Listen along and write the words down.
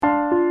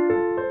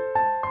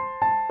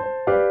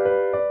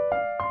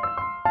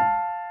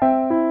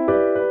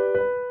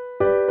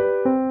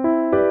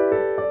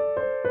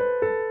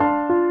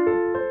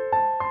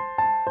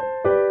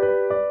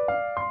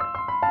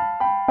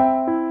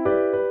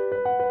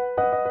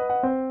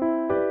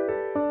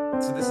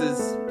So this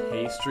is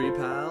Pastry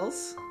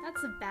Pals.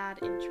 That's a bad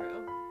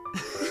intro.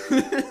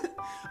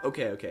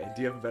 Okay.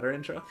 Do you have a better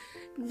intro?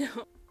 No.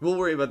 We'll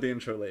worry about the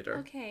intro later.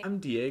 Okay. I'm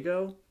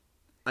Diego.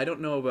 I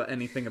don't know about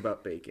anything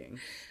about baking.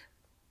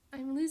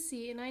 I'm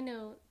Lucy, and I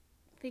know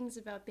things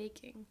about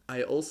baking.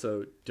 I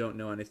also don't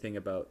know anything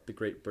about the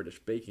Great British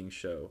Baking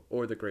Show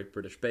or the Great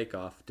British Bake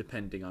Off,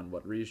 depending on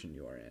what region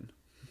you are in.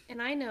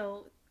 And I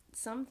know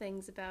some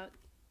things about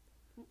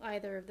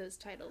either of those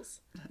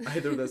titles.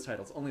 Either of those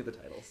titles. Only the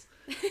titles.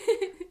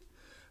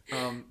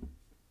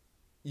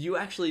 You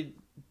actually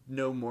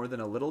know more than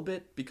a little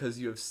bit because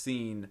you have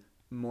seen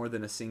more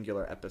than a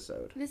singular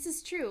episode. This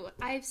is true.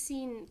 I've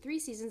seen 3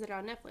 seasons that are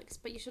on Netflix,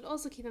 but you should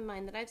also keep in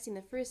mind that I've seen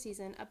the first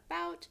season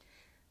about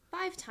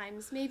 5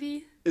 times,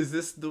 maybe. Is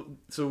this the...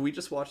 So we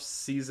just watched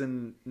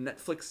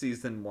Netflix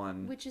season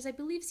 1. Which is, I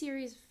believe,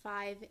 series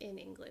 5 in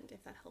England,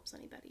 if that helps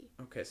anybody.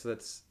 Okay, so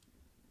that's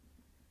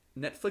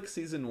Netflix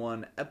season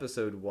 1,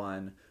 episode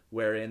 1,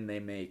 wherein they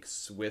make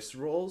Swiss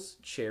rolls,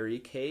 cherry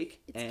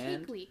cake, It's and...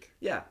 Cake Week.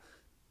 Yeah,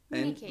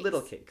 Mini and cakes.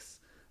 little cakes.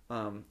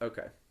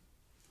 Okay.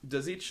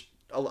 Does each...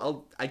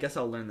 I guess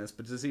I'll learn this,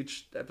 but does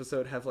each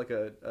episode have like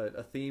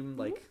a theme?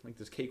 Like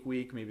there's Cake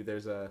Week, maybe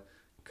there's a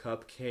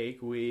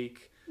Cupcake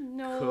Week,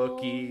 No.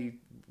 Cookie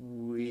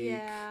Week,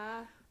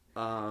 Yeah.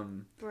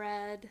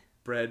 Bread.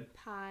 bread.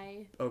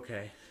 Pie.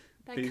 Okay.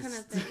 That These- kind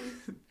of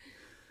thing.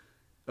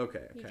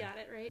 Okay. You got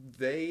it, right?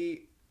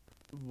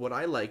 What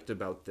I liked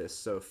about this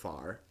so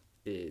far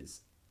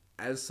is,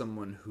 as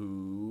someone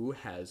who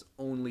has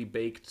only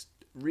baked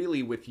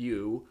really with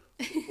you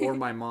or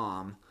my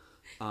mom,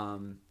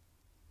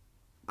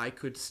 I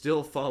could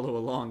still follow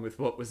along with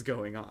what was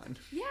going on.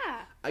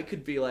 Yeah. I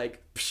could be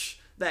like, psh,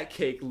 that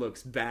cake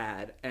looks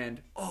bad,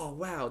 and oh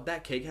wow,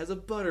 that cake has a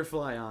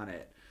butterfly on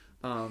it.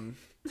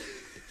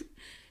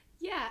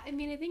 Yeah, I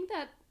mean, I think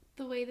that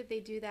the way that they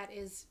do that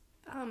is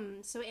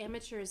so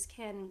amateurs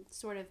can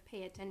sort of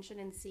pay attention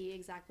and see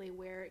exactly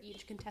where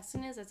each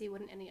contestant is, as you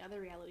would in any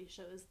other reality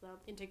shows, the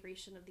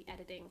integration of the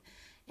editing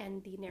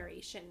and the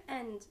narration.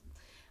 And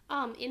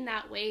in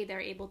that way,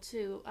 they're able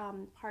to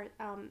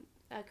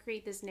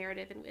create this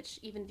narrative in which,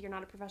 even if you're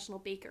not a professional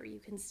baker, you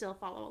can still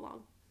follow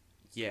along.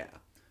 Yeah.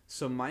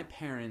 So my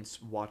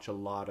parents watch a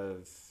lot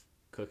of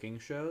cooking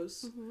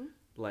shows. Mm-hmm.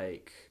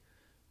 Like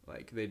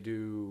they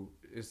do.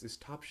 Is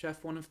Top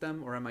Chef one of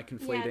them, or am I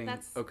conflating? Yeah,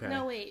 that's... Okay.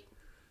 No, wait.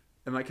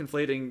 Am I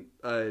conflating?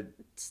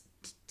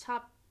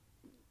 Top...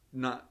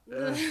 Not.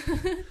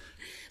 The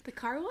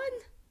car one?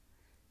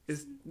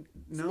 Is Isn't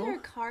no. there a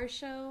car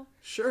show?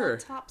 Sure.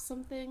 Called Top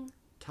something?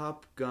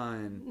 Top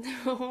Gun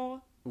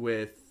No.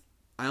 with.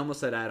 I almost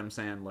said Adam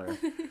Sandler.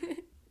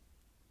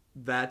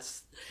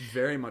 That's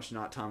very much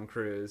not Tom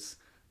Cruise.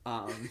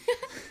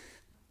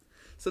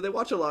 So they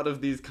watch a lot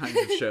of these kinds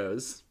of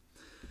shows.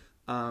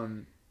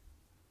 And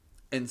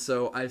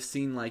so I've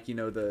seen like, you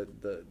know, the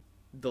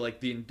like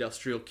the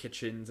industrial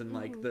kitchens and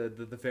like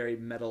the very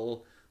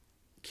metal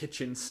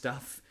kitchen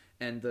stuff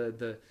and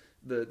the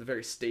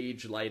very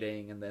stage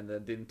lighting and then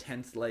the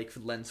intense like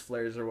lens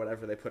flares or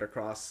whatever they put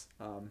across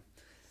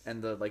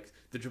and the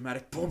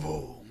dramatic boom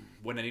boom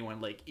when anyone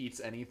like eats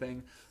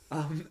anything.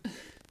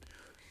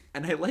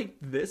 And I liked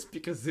this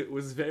because it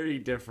was very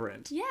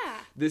different. Yeah.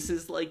 This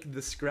is like the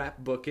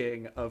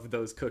scrapbooking of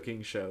those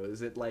cooking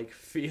shows. It like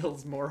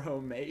feels more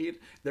homemade.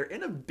 They're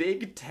in a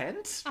big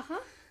tent. Uh-huh.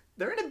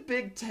 They're in a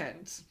big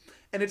tent.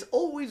 And it's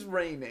always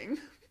raining.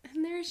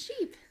 And there are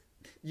sheep.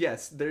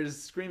 Yes, there's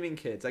screaming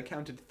kids. I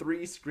counted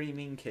 3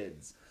 screaming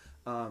kids.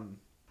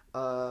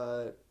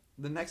 The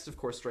next, of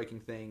course, striking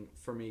thing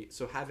for me,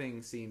 so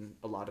having seen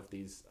a lot of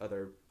these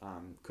other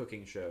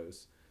cooking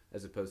shows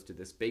as opposed to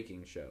this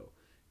baking show,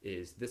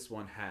 is this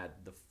one had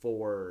the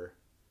 4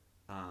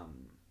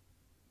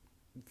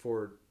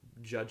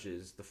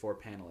 judges, the 4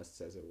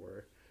 panelists, as it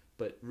were.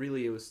 But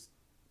really it was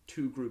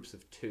 2 groups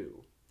of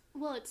 2.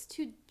 Well, it's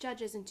 2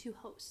 judges and 2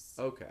 hosts.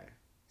 Okay.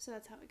 So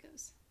that's how it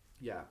goes.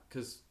 Yeah,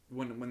 because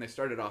when they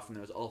started off and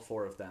there was all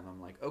 4 of them,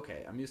 I'm like,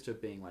 okay, I'm used to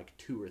it being like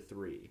 2 or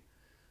 3.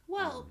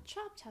 Well,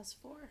 Chopped has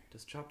 4.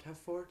 Does Chopped have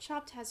 4?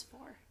 Chopped has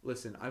 4.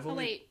 Listen, I've Oh,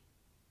 only... wait.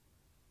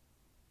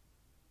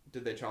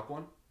 Did they chop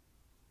one?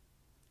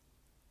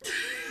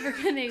 We're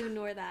going to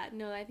ignore that.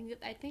 No, I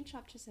think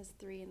Chopped just has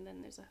 3 and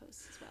then there's a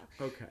host as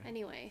well. Okay.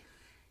 Anyway.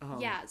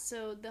 Yeah,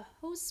 so the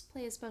hosts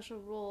play a special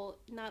role.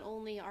 Not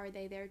only are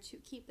they there to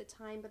keep the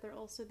time, but they're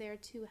also there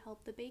to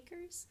help the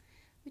bakers,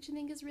 which I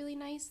think is really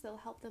nice. They'll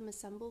help them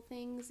assemble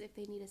things if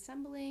they need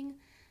assembling.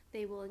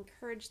 They will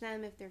encourage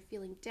them if they're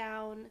feeling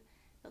down.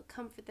 They'll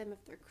comfort them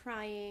if they're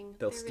crying.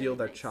 They'll They're steal really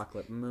their nice.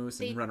 chocolate mousse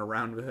and run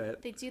around with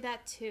it. They do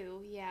that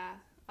too, yeah.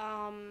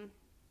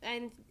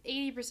 And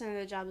 80% of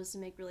their job is to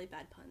make really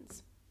bad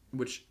puns.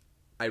 Which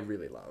I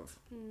really love.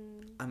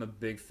 I'm a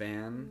big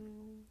fan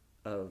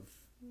of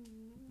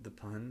the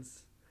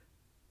puns.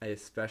 I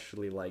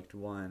especially liked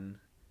one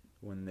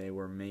when they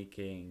were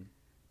making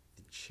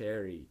the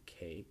cherry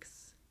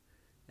cakes.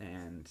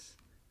 And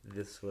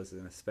this was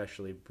an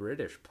especially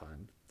British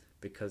pun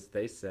because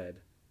they said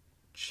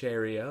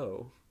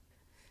Cherry-O.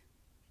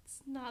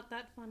 It's not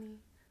that funny.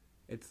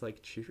 It's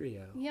like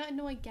Cheerio, Yeah,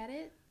 no, I get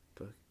it.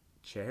 but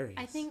cherries.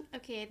 I think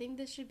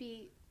this should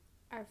be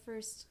our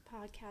first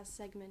podcast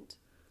segment,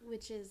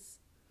 which is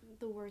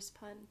the worst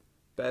pun.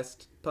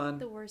 Best pun.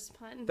 The worst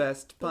pun.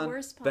 Best The pun.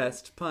 worst pun.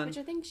 Best pun. Which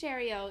I think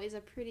Cheerio is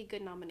a pretty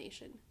good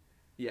nomination.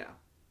 Yeah.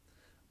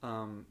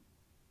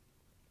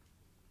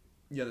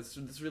 Yeah,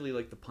 that's really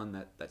like the pun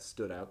that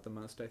stood out the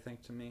most, I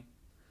think, to me.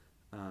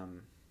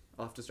 I'll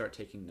have to start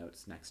taking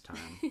notes next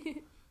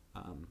time.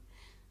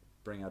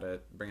 Bring out a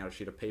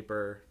sheet of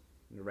paper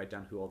and write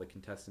down who all the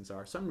contestants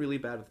are. So I'm really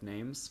bad with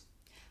names.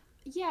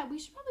 Yeah, we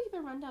should probably give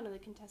a rundown of the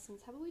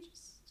contestants. How about we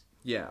just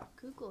Yeah.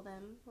 Google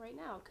them right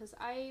now? Because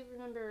I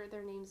remember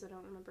their names. I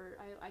don't remember.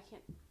 I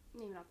can't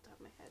name it off the top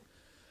of my head.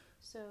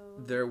 So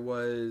There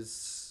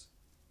was...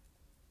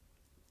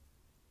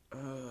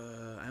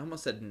 I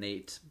almost said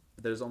Nate.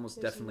 But there's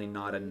definitely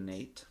no not a Nate.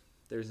 Nate.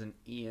 There's an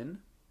Ian.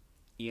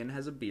 Ian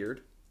has a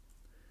beard.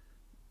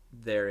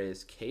 There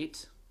is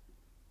Kate.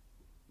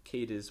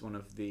 Kate is one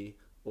of the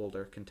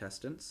older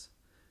contestants.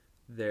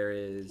 There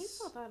is...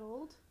 Kate's not that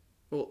old.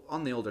 Well,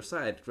 on the older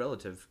side,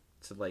 relative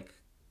to, like,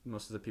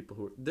 most of the people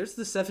who... There's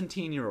the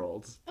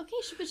 17-year-olds. Okay,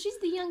 but she's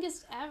the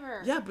youngest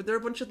ever. Yeah, but there are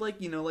a bunch of, like,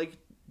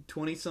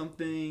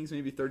 20-somethings,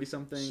 maybe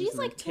 30-somethings. She's and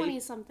like then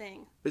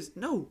 20-something.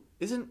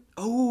 Isn't...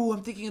 Oh,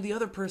 I'm thinking of the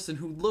other person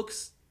who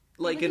looks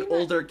like an thinking about-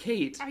 older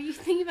Kate. Are you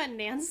thinking about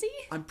Nancy?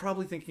 I'm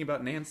probably thinking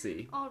about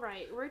Nancy. All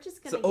right, we're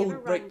just gonna So- give a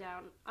right.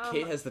 rundown.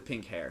 Kate has the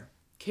pink hair.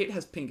 Kate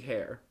has pink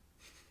hair.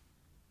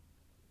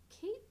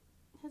 Kate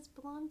has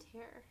blonde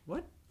hair.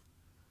 What?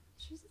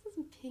 She just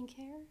has pink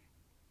hair.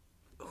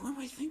 Who am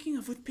I thinking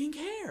of with pink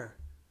hair?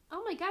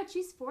 Oh my god,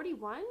 she's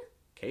 41?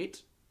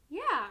 Kate?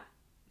 Yeah.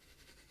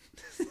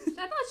 I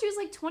thought she was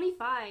like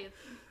 25.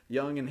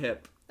 Young and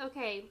hip.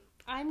 Okay,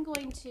 I'm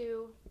going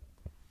to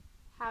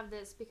have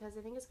this because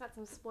I think it's got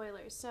some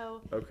spoilers.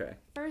 So, Okay.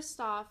 first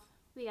off,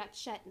 we got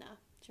Chetna.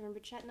 Do you remember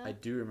Chetna? I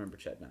do remember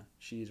Chetna.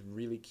 She's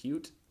really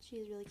cute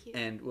She's really cute.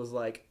 and was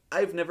like,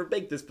 I've never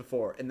baked this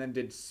before, and then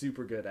did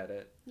super good at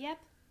it. Yep.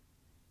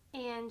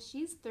 And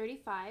she's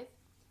 35,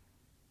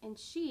 and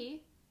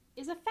she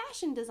is a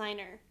fashion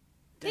designer.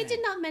 They Dang.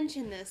 did not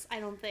mention this, I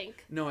don't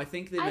think. No, I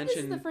think they This is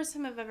mentioned... the first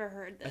time I've ever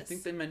heard this. I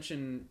think they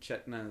mentioned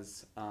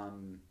Chetna's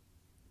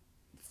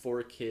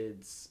 4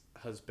 kids,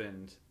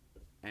 husband,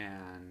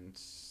 and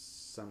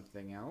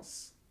something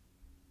else.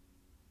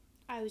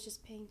 I was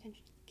just paying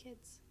attention to the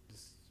kids.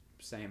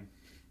 Same.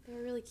 They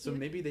were really cute. So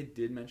maybe they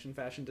did mention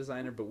fashion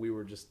designer, but we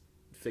were just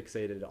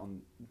fixated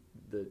on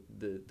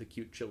the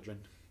cute children.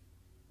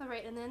 All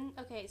right, and then,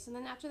 okay, so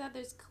then after that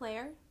there's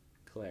Claire,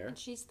 Claire. and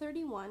she's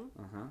 31,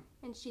 Uh-huh.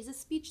 and she's a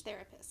speech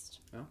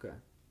therapist. Okay.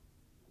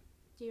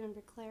 Do you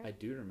remember Claire? I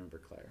do remember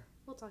Claire.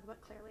 We'll talk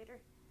about Claire later.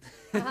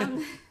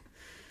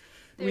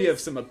 We There's- have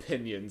some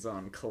opinions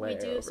on Claire we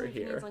do have over some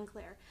here. opinions on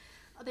Claire.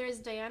 There's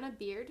Diana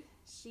Beard.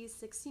 She's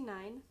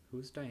 69.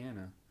 Who's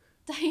Diana?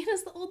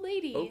 Diana's the old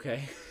lady.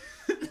 Okay.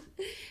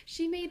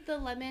 She made the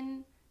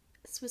lemon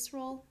Swiss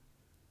roll.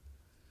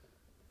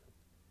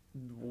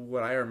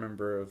 What I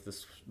remember of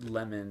this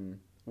lemon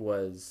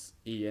was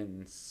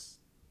Ian's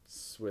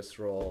Swiss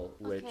roll,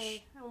 which...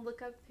 Okay, I'll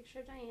look up a picture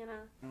of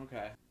Diana.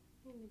 Okay.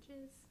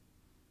 Images.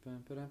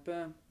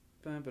 Bum-ba-dum-bum,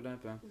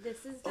 bum-ba-dum-bum.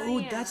 This is Diana.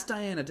 Oh, that's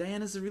Diana.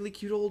 Diana's a really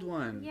cute old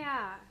one.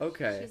 Yeah.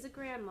 Okay. She's a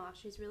grandma.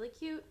 She's really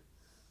cute.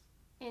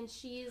 And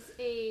she's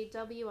a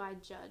WI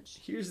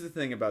judge. Here's the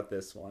thing about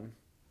this one.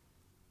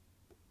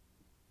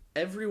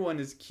 Everyone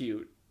is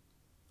cute.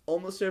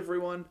 Almost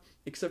everyone,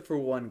 except for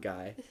one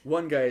guy.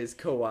 One guy is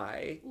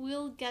Kawhi.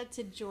 We'll get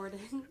to Jordan.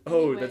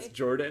 Oh, anyway. that's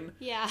Jordan?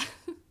 Yeah.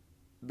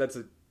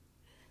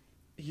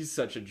 He's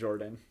such a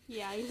Jordan.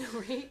 Yeah, I know,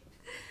 right?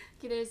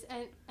 Okay, there's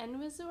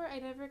Enwazor. I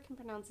never can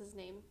pronounce his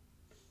name.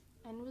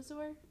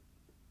 Enwazor,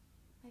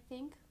 I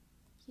think.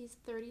 He's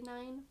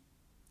 39.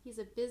 He's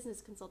a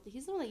business consultant.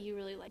 He's the one that you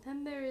really like.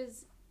 Then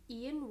there's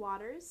Ian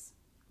Waters.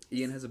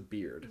 Ian has a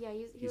beard. Yeah,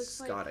 he He's looks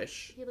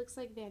Scottish. Like, he looks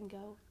like Van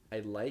Gogh. I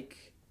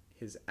like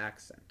his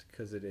accent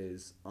because it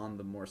is on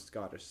the more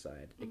Scottish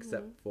side, Mm-hmm.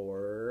 except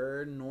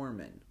for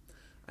Norman.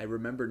 I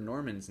remember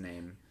Norman's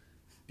name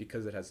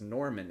because it has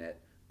Norm in it,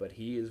 but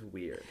he is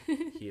weird.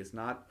 He is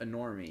not a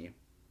normie.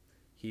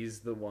 He's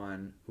the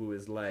one who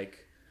is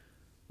like,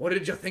 what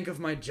did you think of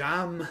my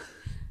jam?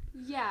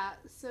 Yeah,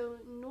 so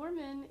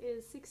Norman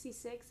is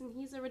 66, and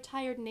he's a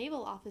retired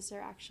naval officer,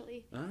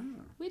 actually. Ah.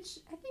 Which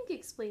I think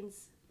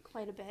explains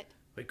quite a bit.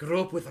 We grew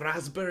up with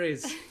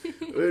raspberries.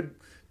 We'd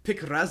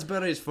pick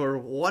raspberries for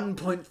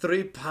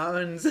 1.3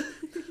 pounds.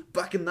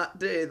 Back in that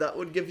day, that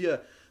would give you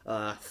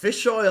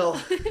fish oil.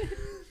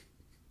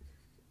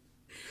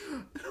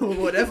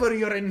 Whatever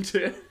you're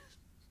into.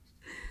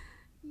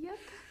 Yep.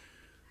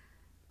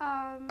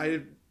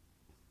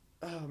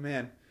 Oh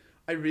man,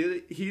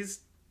 he's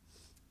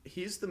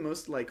the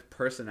most like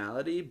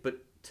personality,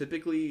 but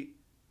typically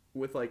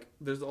with like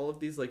there's all of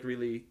these like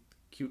really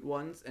cute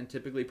ones, and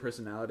typically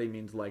personality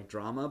means like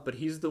drama, but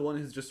he's the one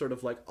who's just sort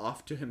of like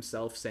off to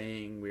himself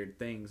saying weird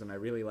things, and I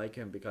really like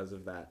him because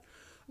of that.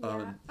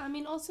 Yeah. I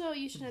mean, also,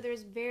 you should know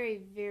there's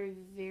very, very,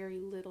 very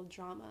little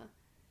drama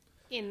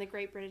in the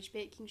Great British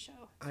Baking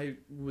Show. I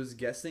was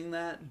guessing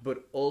that,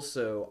 but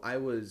also I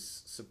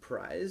was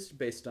surprised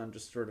based on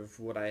just sort of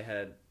what I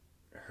had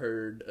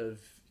heard of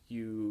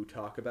you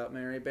talk about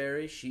Mary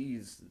Berry.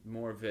 She's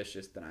more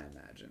vicious than I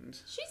imagined.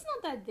 She's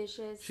not that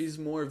vicious. She's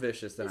more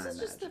vicious than I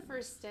imagined. This is just the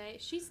first day.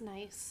 She's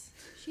nice.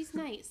 She's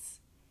nice.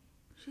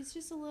 She's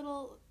just a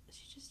little...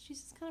 She's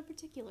just kind of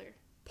particular.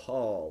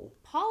 Paul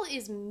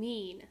is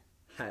mean.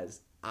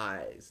 has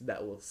eyes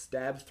that will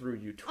stab through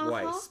you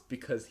twice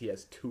because he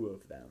has two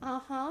of them.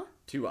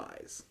 Two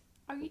eyes.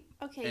 Are you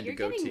okay? And you're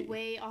getting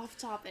way off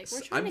topic.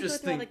 We're trying to go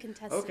through all the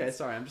contestants. Okay,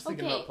 sorry. I'm just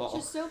thinking about Paul.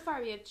 Okay, so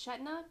far we have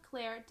Chetna,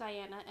 Claire,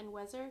 Diana, and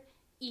Wezzer.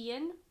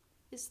 Ian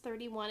is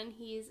 31 and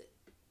he's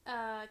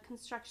a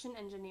construction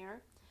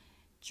engineer.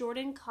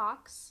 Jordan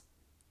Cox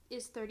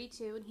is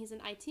 32 and he's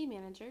an IT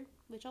manager,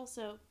 which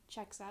also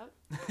checks out.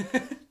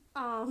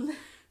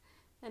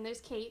 And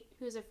there's Kate,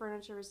 who's a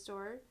furniture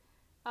restorer.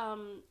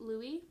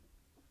 Louis,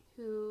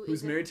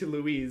 who's married to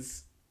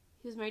Louise.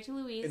 Who's married to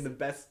Louise. In the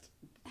best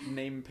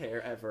name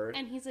pair ever.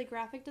 And he's a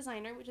graphic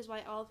designer, which is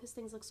why all of his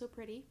things look so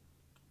pretty.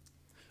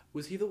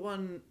 Was he the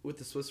one with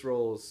the Swiss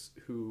rolls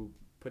who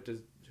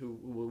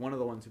one of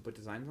the ones who put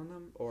designs on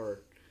them,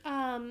 or?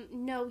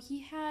 No,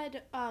 he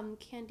had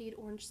candied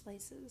orange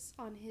slices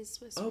on his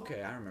Swiss roll.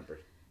 Okay, I remember.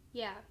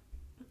 Yeah.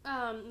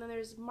 Then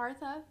there's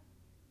Martha,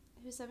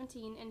 who's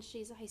 17, and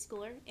she's a high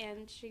schooler,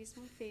 and she's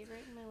my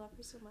favorite, and I love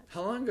her so much.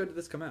 How long ago did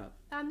this come out?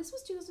 This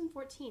was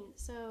 2014,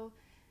 so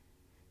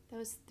that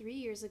was 3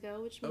 years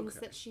ago, which means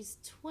that she's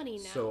 20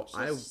 now. So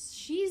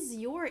she's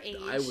your age.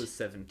 I was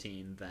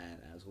 17 then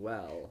as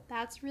well.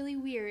 That's really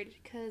weird,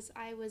 because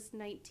I was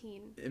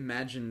 19.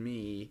 Imagine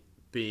me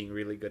being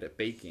really good at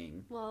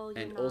baking. Well,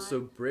 you're and not. also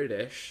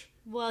British.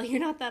 Well,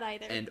 you're not that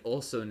either. And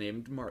also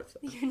named Martha.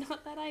 You're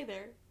not that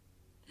either.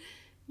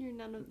 You're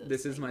none of those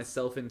This things. is my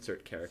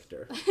self-insert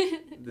character.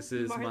 This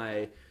is Martha.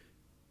 my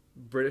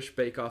British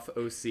Bake Off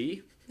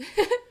OC.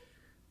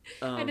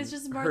 And it's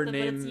just Martha, but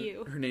it's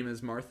you. Her name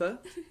is Martha.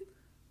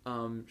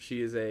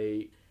 She is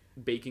a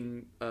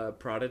baking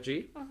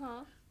prodigy.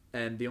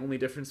 And the only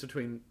difference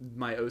between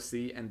my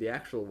OC and the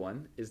actual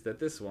one is that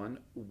this one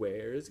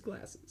wears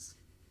glasses.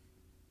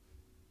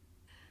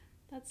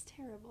 That's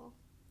terrible.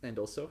 And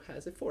also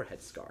has a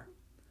forehead scar.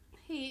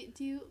 Hey,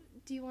 do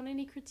you want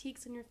any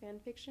critiques on your fan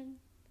fiction?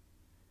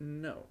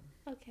 No.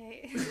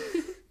 Okay.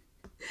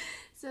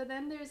 So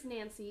then there's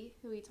Nancy,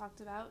 who we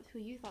talked about, who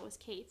you thought was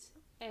Kate,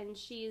 and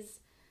she's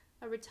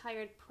a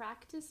retired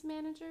practice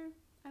manager.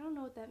 I don't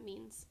know what that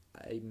means.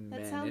 I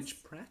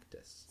manage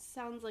practice.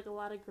 Sounds like a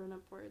lot of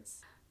grown-up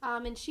words.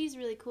 And she's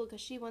really cool because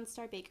she won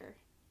Star Baker.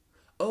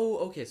 Oh,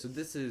 okay, so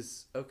this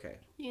is... Okay.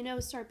 You know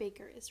who Star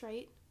Baker is,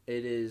 right?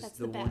 It is That's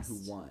the one best.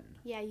 who won.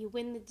 Yeah, you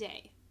win the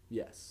day.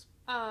 Yes.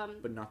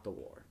 But not the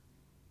war.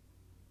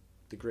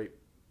 The Great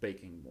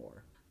Baking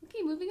War.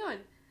 Okay, moving on.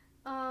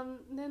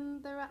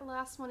 Then the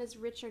last one is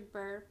Richard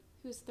Burr,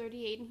 who's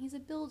 38, and he's a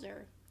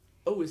builder.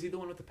 Oh, is he the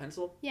one with the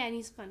pencil? Yeah, and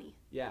he's funny.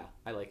 Yeah,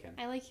 I like him.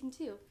 I like him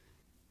too.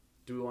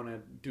 Do we want to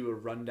do a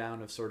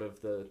rundown of sort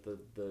of the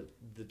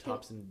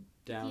tops and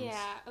downs?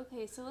 Yeah,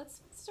 okay, so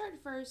let's start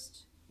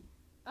first.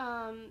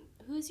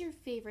 Who's your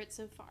favorite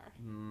so far?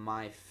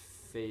 My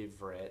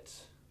favorite...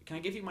 Can I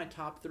give you my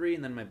top three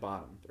and then my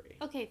bottom three?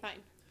 Okay, fine.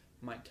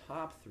 My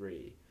top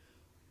three...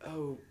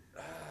 Oh...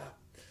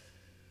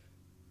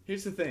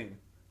 Here's the thing.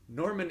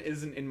 Norman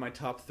isn't in my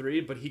top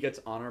three, but he gets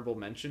honorable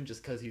mention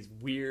just because he's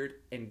weird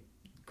and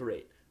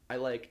great. I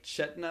like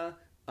Chetna.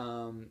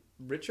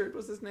 Richard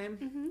was his name?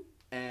 Mm-hmm.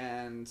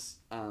 And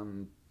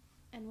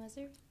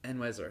Wezzer? And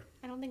Wezzer.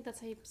 I don't think that's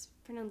how you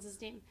pronounce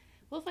his name.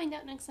 We'll find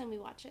out next time we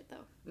watch it,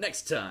 though.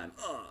 Next time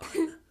on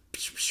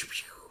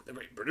The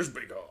Great British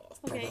Bake Off.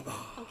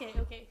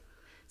 Okay.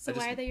 So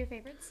why are they your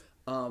favorites?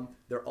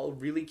 They're all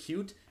really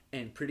cute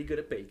and pretty good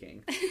at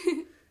baking.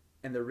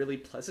 And they're really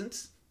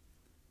pleasant.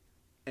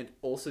 And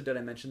also, did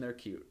I mention they're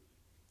cute?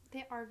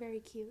 They are very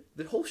cute.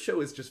 The whole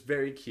show is just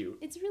very cute.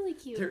 It's really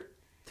cute. They're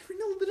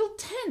in a little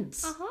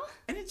tent.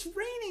 And it's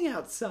raining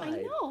outside.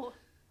 I know.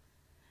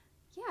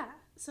 Yeah.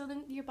 So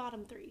then your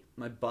bottom three.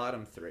 My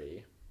bottom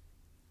three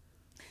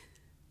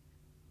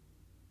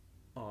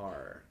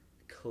are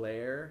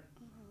Claire,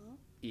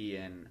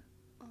 Ian,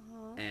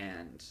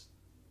 and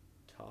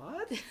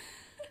Todd?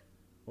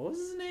 What was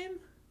his name?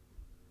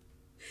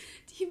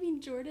 Do you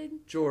mean Jordan?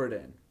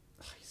 Jordan.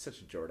 Oh, he's such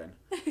a Jordan.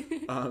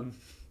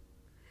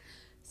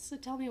 So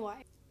tell me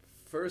why.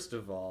 First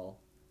of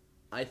all,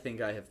 I think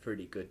I have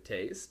pretty good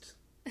taste.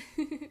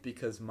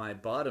 Because my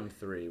bottom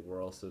three were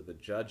also the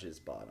judges'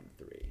 bottom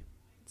three.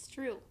 It's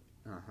true.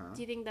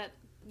 Do you think that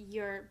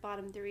your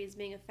bottom three is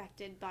being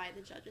affected by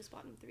the judges'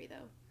 bottom three,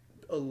 though?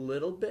 A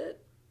little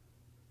bit.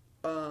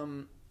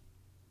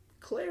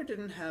 Claire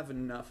didn't have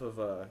enough of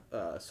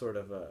a sort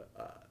of a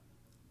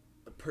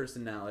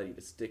personality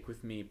to stick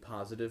with me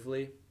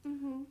positively.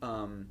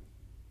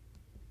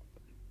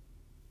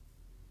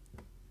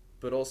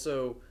 But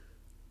also,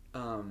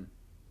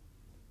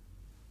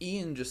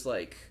 Ian just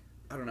like,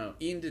 I don't know.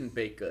 Ian didn't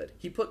bake good.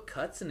 He put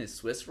cuts in his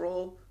Swiss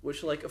roll,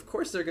 which, like, of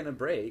course they're gonna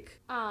break.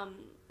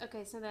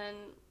 Okay, so then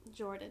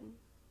Jordan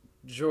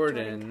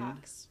Jordan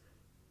Cox.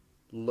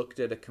 looked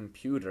at a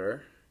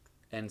computer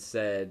and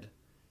said,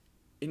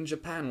 in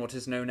Japan, what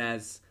is known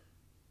as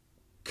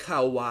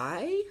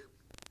kawaii,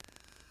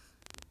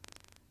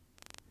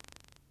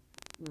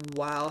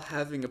 while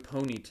having a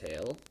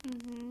ponytail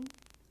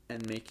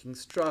and making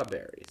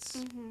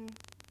strawberries.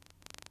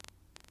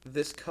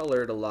 This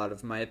colored a lot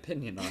of my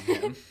opinion on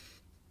him.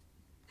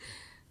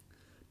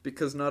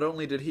 Because not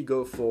only did he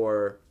go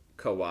for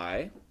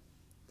kawaii,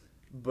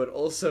 but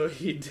also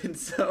he did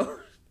so,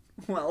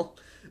 well,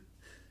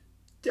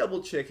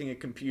 double checking a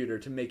computer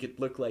to make it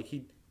look like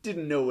he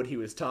didn't know what he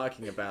was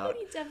talking about.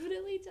 He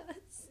definitely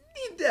does.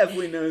 He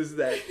definitely knows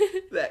that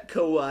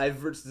kawaii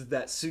versus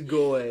that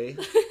sugoi.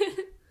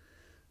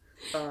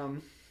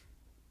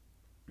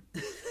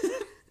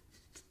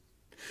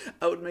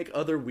 I would make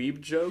other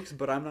weeb jokes,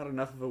 but I'm not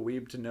enough of a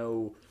weeb to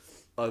know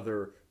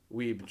other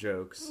weeb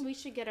jokes. We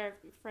should get our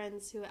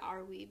friends who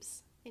are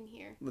weebs in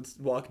here. Let's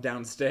walk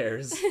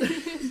downstairs.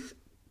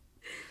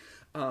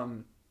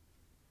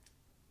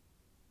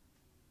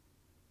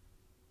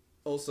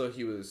 Also,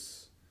 he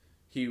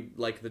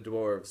like the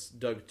dwarves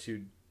dug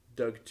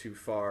too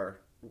far,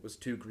 was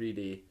too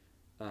greedy,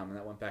 and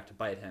that went back to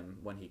bite him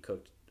when he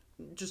cooked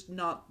just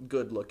not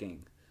good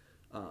looking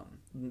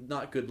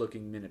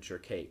miniature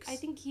cakes. I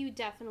think he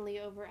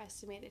definitely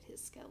overestimated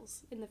his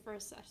skills in the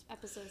first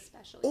episode,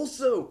 especially.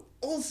 Also,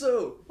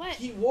 what?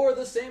 He wore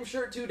the same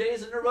shirt 2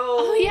 days in a row.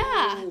 Oh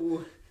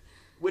yeah.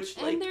 Which,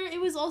 like, and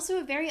it was also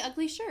a very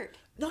ugly shirt.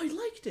 No, I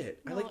liked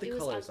it. No, I liked the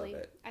colors ugly. of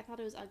it. I thought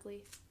it was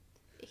ugly.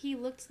 He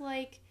looked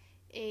like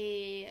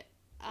a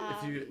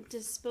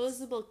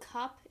disposable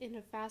cup in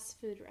a fast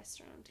food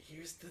restaurant.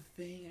 Here's the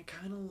thing, I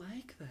kind of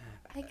like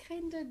that. I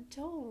kind of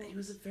don't. It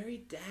was a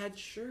very dad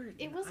shirt.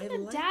 It wasn't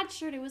a dad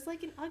shirt. It was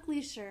like an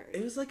ugly shirt.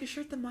 It was like a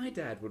shirt that my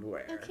dad would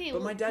wear. Okay,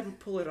 but my dad would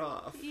pull it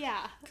off.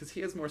 Yeah. Because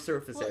he has more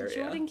surface Well, area.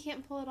 Jordan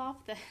can't pull it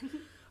off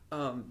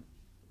then.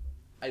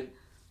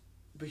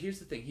 But here's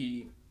the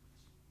thing.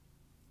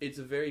 It's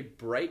a very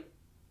bright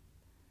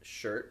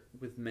shirt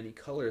with many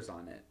colors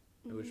on it,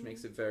 which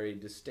makes it very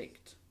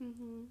distinct.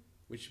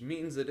 Which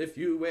means that if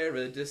you wear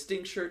a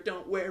distinct shirt,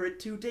 don't wear it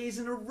 2 days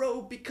in a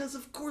row, because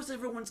of course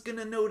everyone's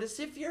gonna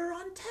notice if you're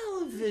on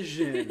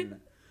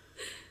television.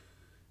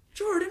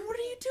 Jordan, what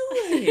are you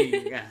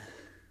doing?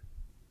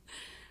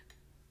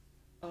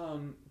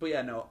 But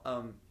yeah, no,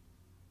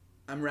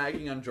 I'm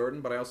ragging on Jordan,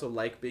 but I also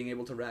like being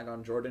able to rag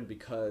on Jordan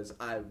because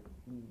I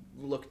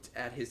looked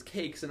at his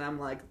cakes and I'm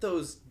like,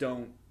 those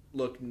don't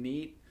look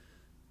neat.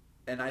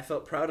 And I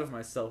felt proud of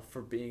myself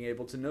for being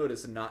able to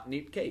notice a not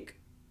neat cake.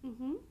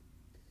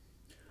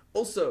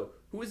 Also,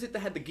 who is it that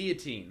had the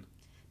guillotine?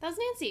 That was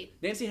Nancy.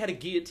 Nancy had a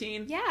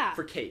guillotine? Yeah.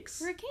 For cakes.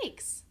 For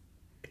cakes.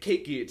 A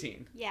cake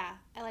guillotine. Yeah,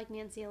 I like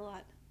Nancy a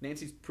lot.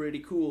 Nancy's pretty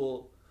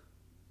cool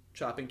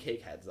chopping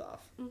cake heads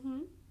off.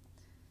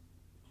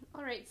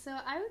 All right, so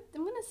I'm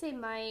going to say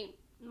my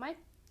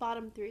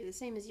bottom three, the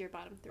same as your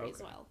bottom three as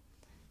well.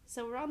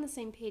 So we're on the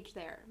same page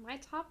there. My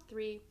top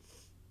three,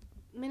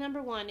 my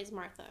number one is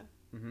Martha.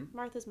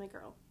 Martha's my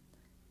girl.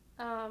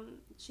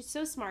 She's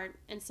so smart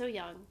and so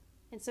young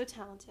and so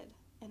talented,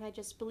 and I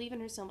just believe in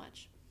her so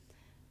much.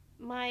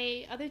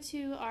 My other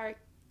two are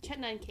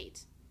Chetna and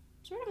Kate.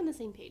 Sort of on the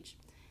same page.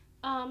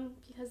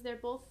 Because they're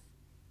both...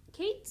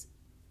 Kate,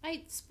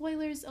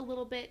 spoilers a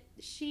little bit,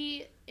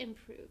 she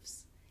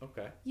improves.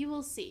 Okay. You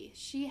will see.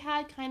 She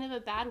had kind of a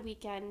bad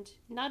weekend.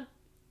 Not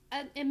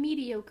a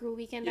mediocre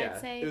weekend,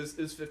 I'd say. It was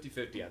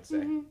 50-50, I'd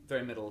say.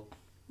 Very middle.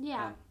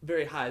 Yeah.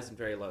 Very highs and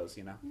very lows,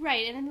 you know?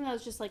 Right, and I think that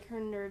was just like her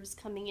nerves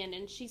coming in,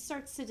 and she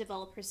starts to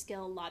develop her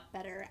skill a lot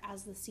better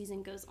as the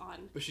season goes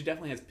on. But she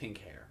definitely has pink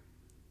hair.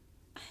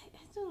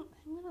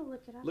 I'm gonna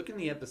look it up. Look in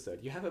the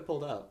episode. You have it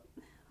pulled up.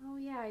 Oh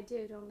yeah, I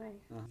do, don't I?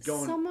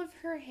 Going... Some of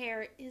her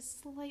hair is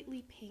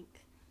slightly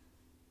pink.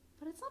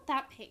 But it's not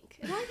that pink.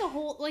 It's not like a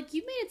whole... Like,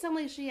 you made it sound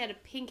like she had a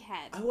pink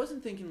head. I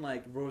wasn't thinking,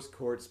 like, rose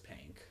quartz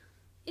pink.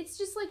 It's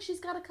just, like, she's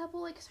got a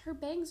couple, like, her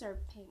bangs are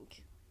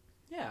pink.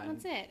 Yeah.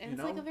 That's it. And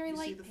it's, like, a very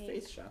light pink. You see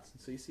the face shots,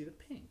 and so you see the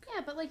pink.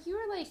 Yeah, but, like, you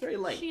were like... It's very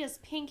light. She has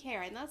pink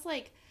hair, and that's,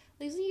 like...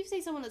 Like, so you say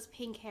someone has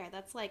pink hair,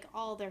 that's, like,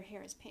 all their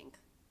hair is pink.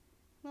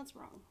 That's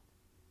wrong.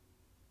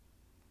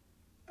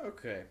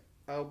 Okay.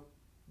 I'll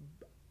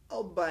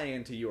buy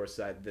into your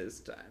side this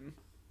time.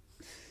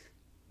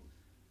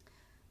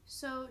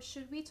 So,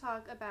 should we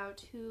talk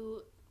about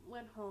who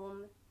went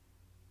home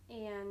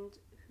and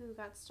who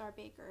got Star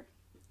Baker?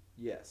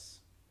 Yes.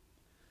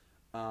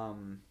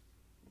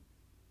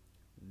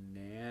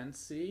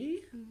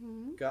 Nancy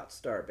got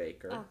Star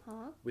Baker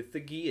with the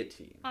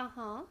guillotine.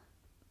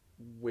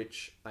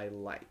 Which I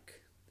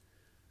like.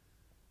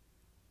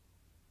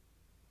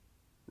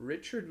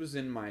 Richard was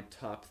in my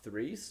top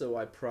 3, so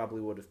I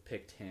probably would have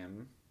picked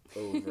him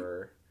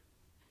over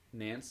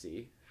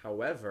Nancy.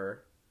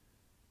 However,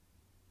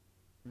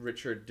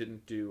 Richard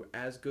didn't do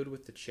as good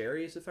with the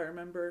cherries, if I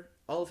remember.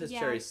 All of his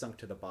cherries sunk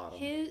to the bottom.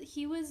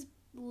 He was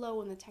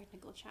low in the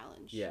technical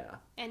challenge. Yeah.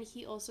 And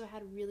he also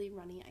had really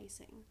runny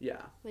icing,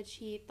 Yeah. which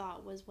he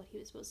thought was what he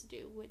was supposed to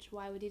do. Which,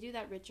 why would he do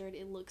that, Richard?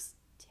 It looks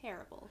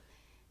terrible.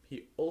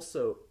 He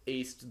also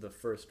aced the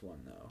first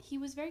one, though. He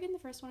was very good in the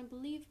first one, I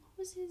believe. What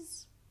was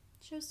his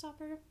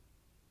showstopper?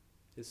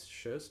 His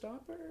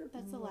showstopper?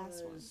 That's the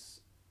last one.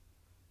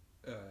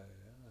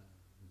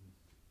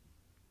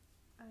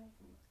 I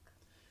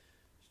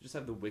Just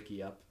have the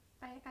wiki up.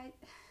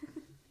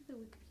 the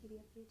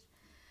Wikipedia page.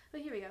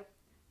 But here we go.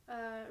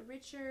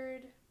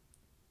 Richard.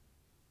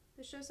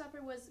 The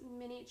showstopper was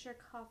miniature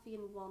coffee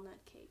and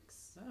walnut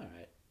cakes. All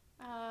right.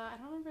 I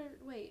don't remember.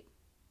 Wait.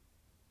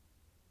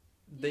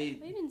 They Yeah,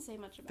 they didn't say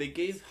much about. They this.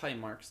 gave high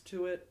marks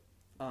to it,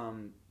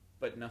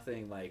 but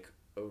nothing like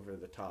over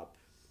the top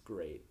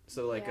great.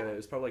 So like Yeah. it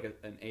was probably like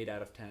an 8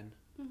 out of 10.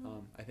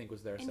 Mhm. I think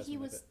was their And assessment he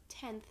of was it.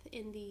 10th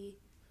in the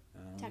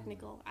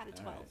technical out of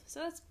 12. alright. So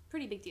that's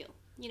pretty big deal.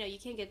 You know, you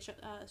can't get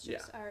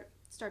or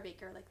Star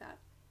Baker like that.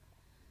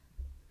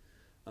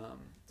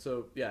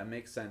 So yeah, it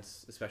makes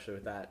sense, especially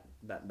with that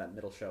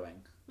middle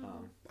showing.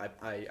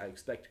 I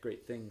expect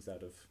great things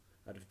out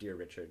of Dear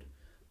Richard.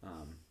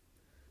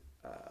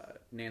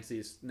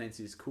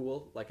 Nancy's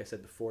cool. Like I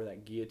said before,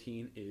 that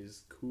guillotine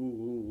is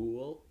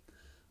cool.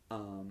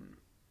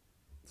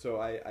 So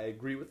I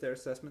agree with their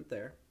assessment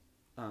there.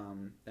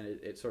 And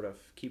it sort of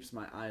keeps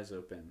my eyes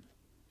open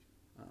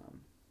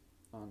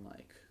on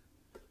like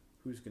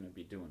who's gonna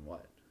be doing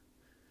what.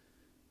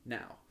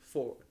 Now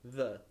for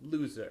the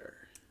loser.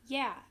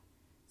 Yeah.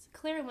 So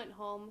Clara went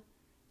home.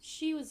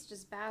 She was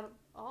just bad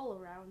all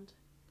around,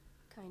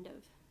 kind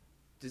of.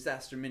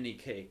 Disaster mini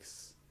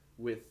cakes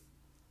with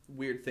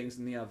weird things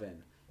in the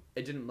oven.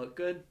 It didn't look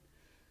good.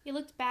 It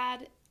looked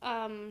bad.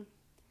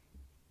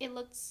 It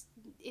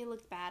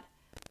looked bad.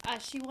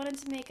 She wanted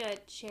to make a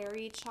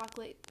cherry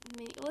chocolate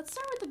mini. Let's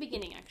start with the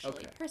beginning,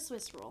 actually. Okay. Her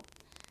Swiss roll.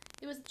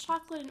 It was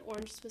chocolate and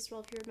orange Swiss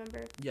roll, if you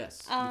remember.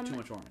 Yes, with too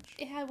much orange.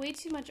 It had way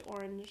too much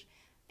orange,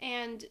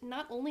 and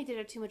not only did it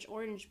have too much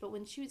orange, but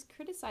when she was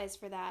criticized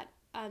for that,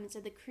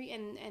 said the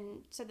cream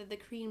and said that the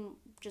cream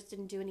just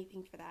didn't do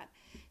anything for that.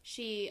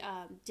 She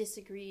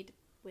disagreed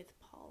with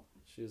Paul.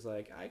 She was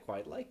like, I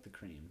quite like the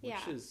cream, which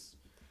Yeah. is.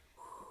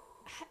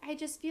 I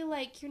just feel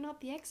like you're not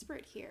the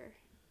expert here.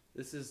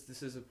 This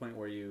is a point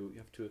where you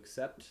have to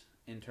accept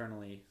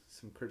internally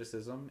some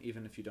criticism,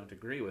 even if you don't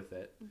agree with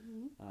it.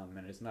 Mm-hmm.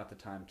 And it's not the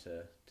time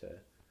to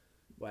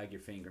wag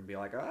your finger and be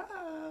like, ah.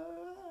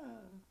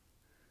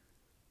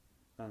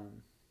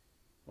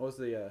 What was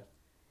the?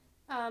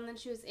 Then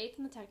she was 8th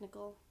in the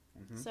technical,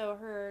 so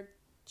her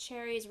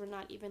cherries were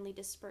not evenly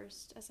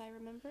dispersed, as I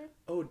remember.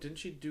 Oh, didn't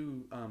she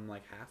do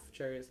like half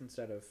cherries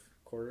instead of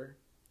quarter?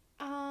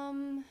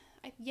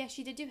 Yeah,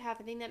 she did do half.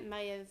 I think that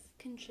might have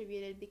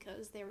contributed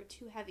because they were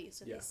too heavy,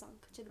 so Yeah. they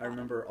sunk to the I bottom.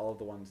 remember all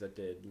the ones that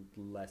did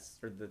less,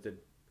 or that did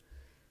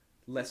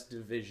less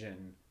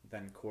division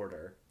than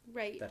quarter,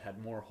 Right. that had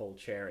more whole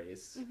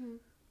cherries, Mm-hmm.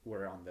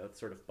 were on the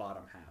sort of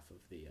bottom half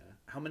of the.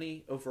 How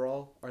many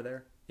overall are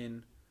there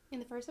in? In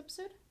the first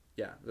episode?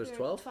 Yeah, there's There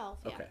are 12. 12,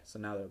 yeah. Okay, so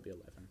now there would be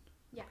 11.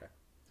 Yeah. Okay.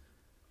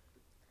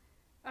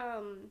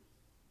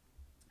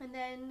 And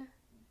then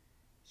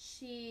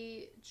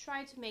she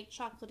tried to make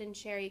chocolate and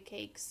cherry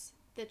cakes.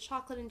 The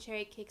chocolate and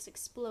cherry cakes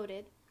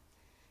exploded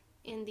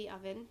in the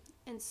oven,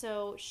 and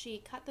so she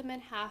cut them in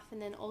half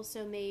and then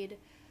also made,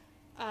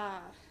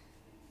 I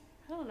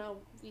don't know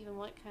even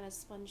what kind of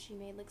sponge she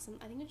made. Like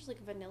I think it was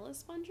like vanilla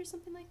sponge or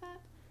something like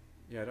that.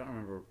 Yeah, I don't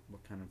remember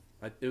what kind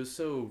of. It was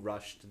so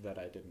rushed that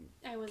I didn't.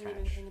 I wasn't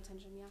even catch. paying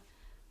attention,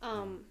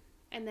 yeah.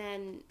 And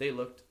then They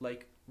looked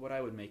like what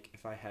I would make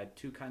if I had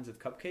two kinds of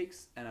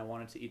cupcakes and I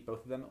wanted to eat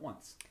both of them at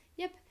once.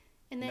 yep,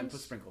 and then put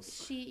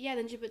sprinkles.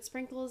 Then she put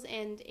sprinkles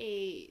and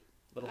a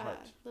Little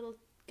heart. little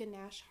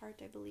ganache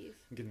heart, I believe.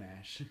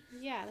 Ganache.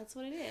 Yeah, that's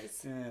what it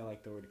is. Yeah, I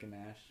like the word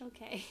ganache.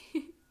 Okay.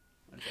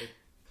 Okay.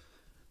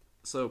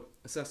 So,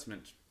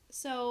 assessment.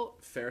 So,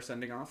 Fair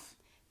sending off.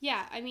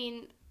 yeah, I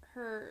mean,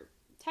 her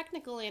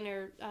technical and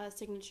her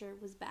signature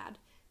was bad,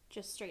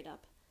 just straight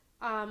up.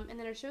 And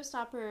then her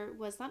showstopper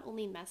was not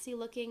only messy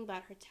looking,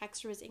 but her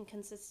texture was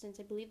inconsistent.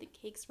 I believe the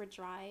cakes were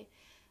dry.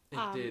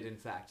 It did, in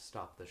fact,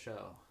 stop the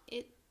show.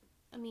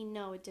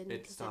 No, it didn't.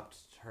 It 'cause stopped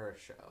her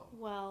show.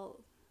 Well,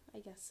 I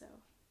guess so.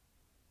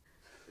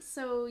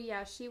 So,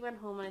 yeah, she went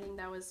home, and I think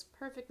that was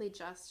perfectly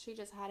just. She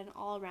just had an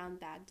all-around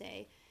bad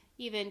day.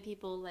 Even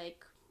people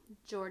like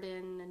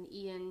Jordan and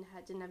Ian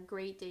didn't have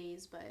great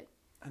days, but...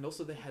 And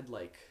also they had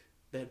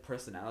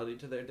personality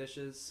to their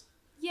dishes.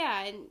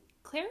 Yeah, and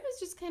Claire was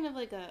just kind of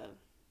like a...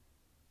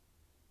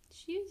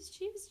 She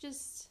was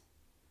just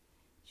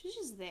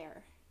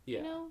there. Yeah.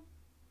 You know?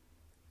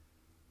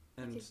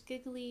 And Like a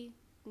giggly,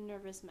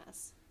 nervous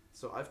mess.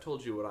 so I've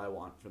told you what I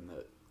want from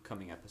the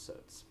coming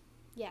episodes.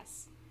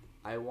 Yes.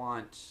 I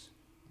want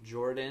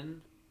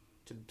Jordan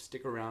to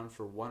stick around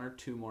for 1 or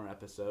 2 more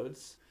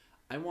episodes.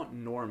 I want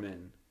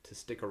Norman to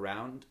stick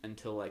around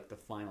until the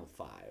final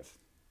 5.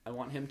 I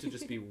want him to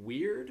just be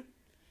weird,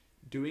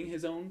 doing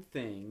his own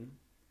thing,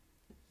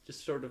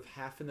 just sort of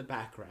half in the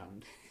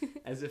background,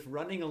 as if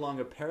running along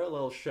a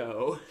parallel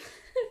show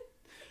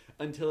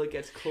until it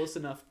gets close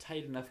enough,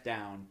 tight enough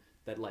down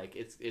that like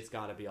it's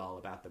got to be all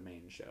about the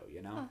main show,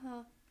 you know.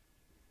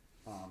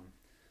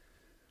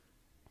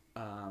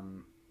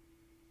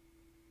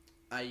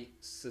 I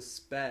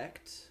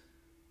suspect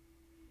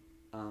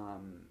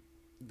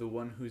the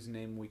one whose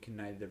name we can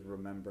neither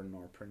remember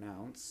nor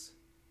pronounce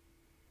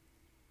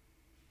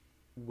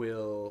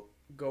will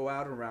go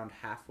out around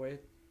halfway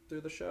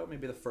through the show,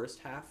 maybe the first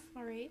half.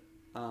 All right.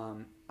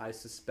 I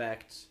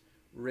suspect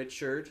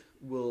Richard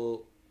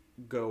will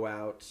go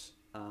out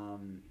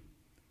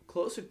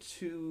closer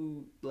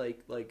to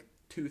like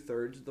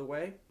 2/3 of the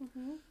way.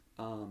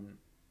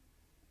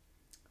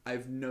 I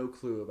have no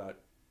clue about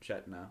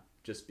Chetna,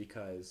 just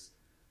because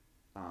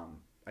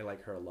I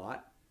like her a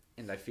lot,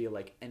 and I feel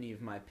like any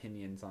of my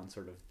opinions on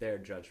sort of their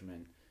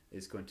judgment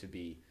is going to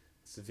be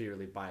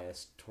severely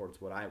biased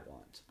towards what I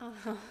want.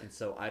 And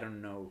so I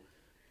don't know,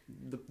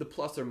 the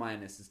plus or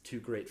minus is too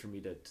great for me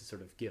to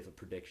sort of give a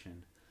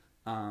prediction.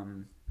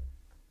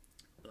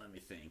 Let me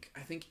think.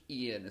 I think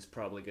Ian is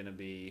probably going to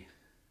be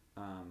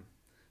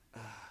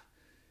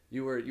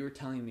you were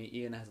telling me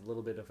Ian has a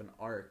little bit of an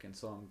arc, and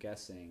so I'm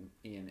guessing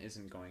Ian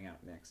isn't going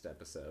out next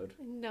episode.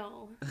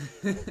 No.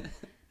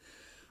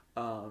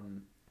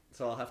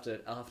 So I'll have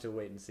to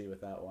wait and see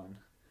with that one.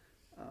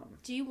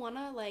 Do you want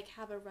to like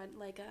have a run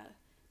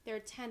there are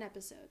 10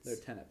 episodes. There are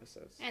 10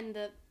 episodes. And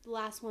the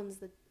last one's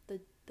the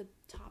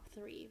top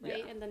 3, right?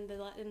 Yeah. And then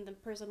the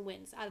person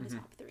wins out of the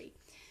top 3.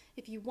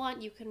 If you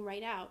want, you can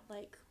write out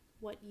like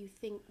what you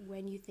think,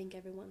 when you think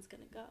everyone's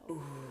going to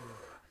go.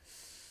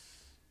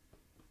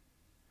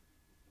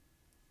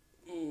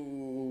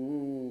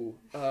 Ooh.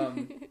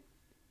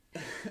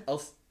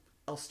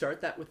 I'll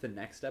start that with the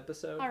next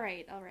episode. All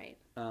right.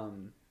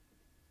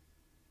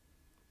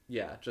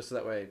 Yeah, just so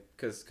that way,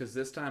 because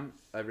this time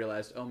I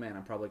realized, oh man,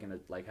 I'm probably gonna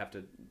like have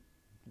to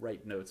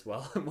write notes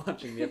while I'm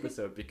watching the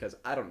episode because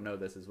I don't know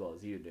this as well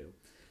as you do,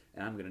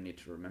 and I'm gonna need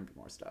to remember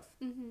more stuff.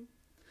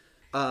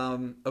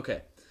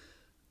 Okay.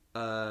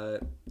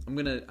 I'm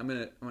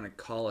gonna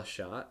call a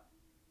shot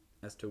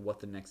as to what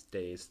the next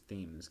day's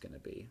theme is gonna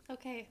be.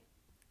 Okay.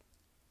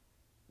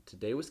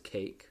 Today was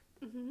cake.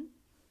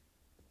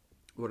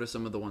 What are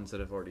some of the ones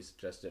that I've already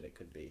suggested it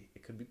could be?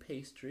 It could be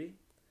pastry.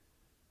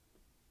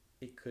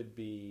 It could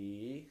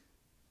be...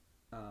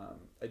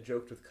 I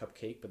joked with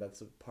cupcake, but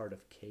that's a part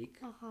of cake.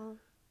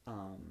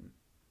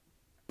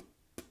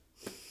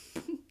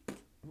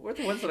 What are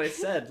the ones that I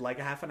said like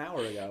a half an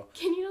hour ago?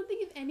 Can you not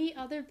think of any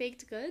other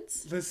baked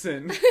goods?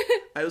 Listen,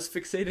 I was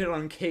fixated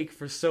on cake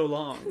for so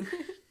long.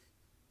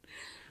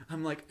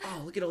 I'm like,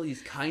 oh, look at all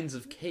these kinds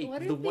of cake.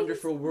 The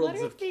wonderful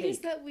worlds of cake. What are things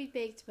that we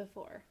baked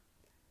before?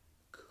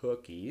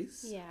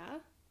 Cookies. Yeah,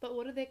 but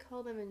what do they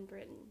call them in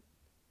Britain?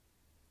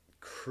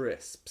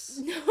 Crisps.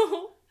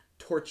 No.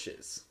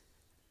 Torches.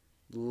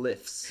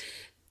 Lifts.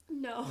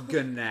 No.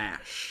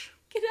 Ganache.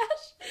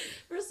 Ganache?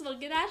 First of all,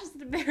 ganache is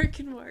an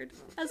American word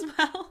as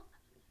well.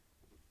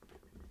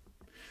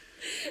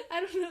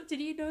 I don't know.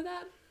 Did you know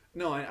that?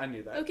 No, I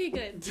knew that. Okay,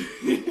 good.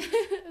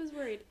 I was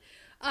worried.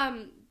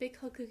 They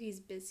call cookies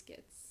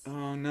biscuits.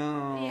 Oh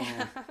no.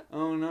 Yeah.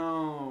 Oh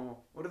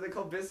no. What do they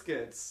call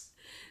biscuits?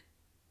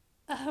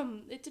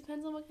 It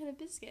depends on what kind of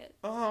biscuit.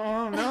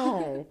 Oh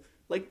no.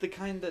 Like the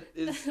kind that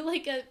is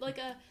like a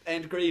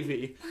and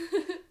gravy.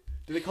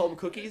 Do they call them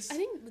cookies? I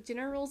think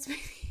dinner rolls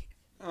maybe.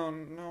 Oh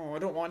no, I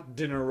don't want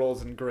dinner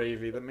rolls and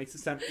gravy. That makes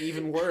it sound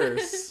even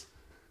worse.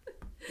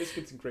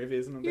 Biscuits and gravy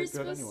isn't that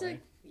good anyway.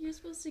 You're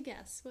supposed to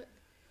guess what.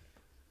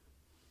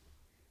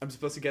 I'm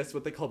supposed to guess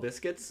what they call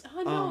biscuits?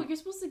 Oh no, you're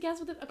supposed to guess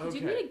what the. Okay. Do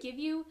you want me to give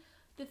you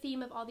the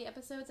theme of all the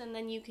episodes and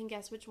then you can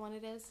guess which one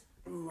it is?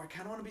 Ooh, I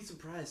kind of want to be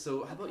surprised.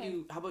 So how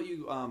about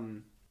you?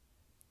 I'm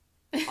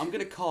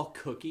gonna call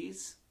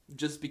cookies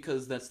just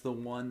because that's the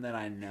one that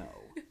I know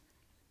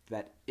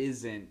that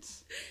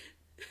isn't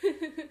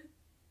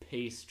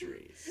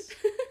pastries.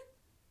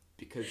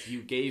 Because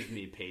you gave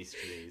me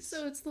pastries.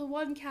 So it's the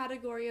one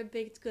category of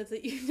baked goods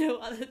that you know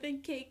other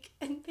than cake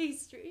and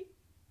pastry.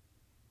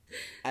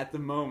 At the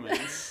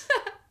moment,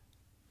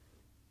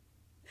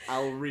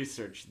 I'll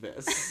research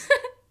this.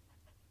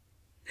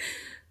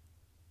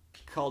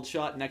 Called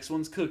shot, next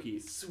one's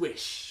cookies.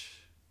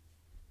 Swish.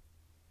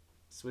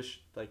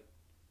 Swish, like...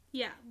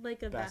 Yeah,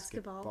 like a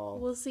basketball.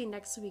 We'll see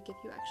next week if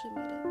you actually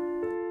made it.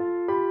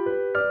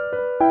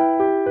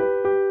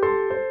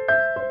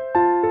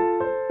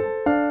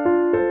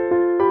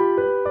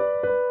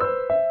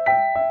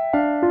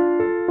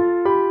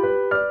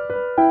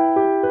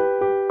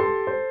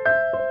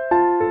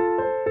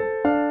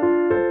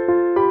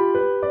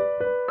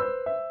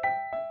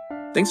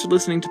 Thanks for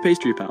listening to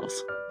Pastry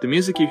Pals. The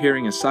music you're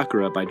hearing is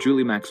Sakura by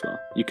Julie Maxwell.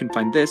 You can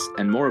find this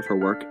and more of her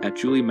work at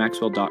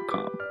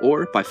juliemaxwell.com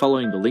or by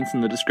following the links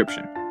in the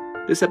description.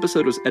 This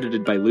episode was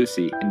edited by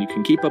Lucy, and you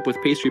can keep up with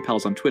Pastry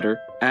Pals on Twitter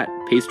at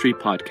Pastry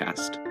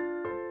Podcast.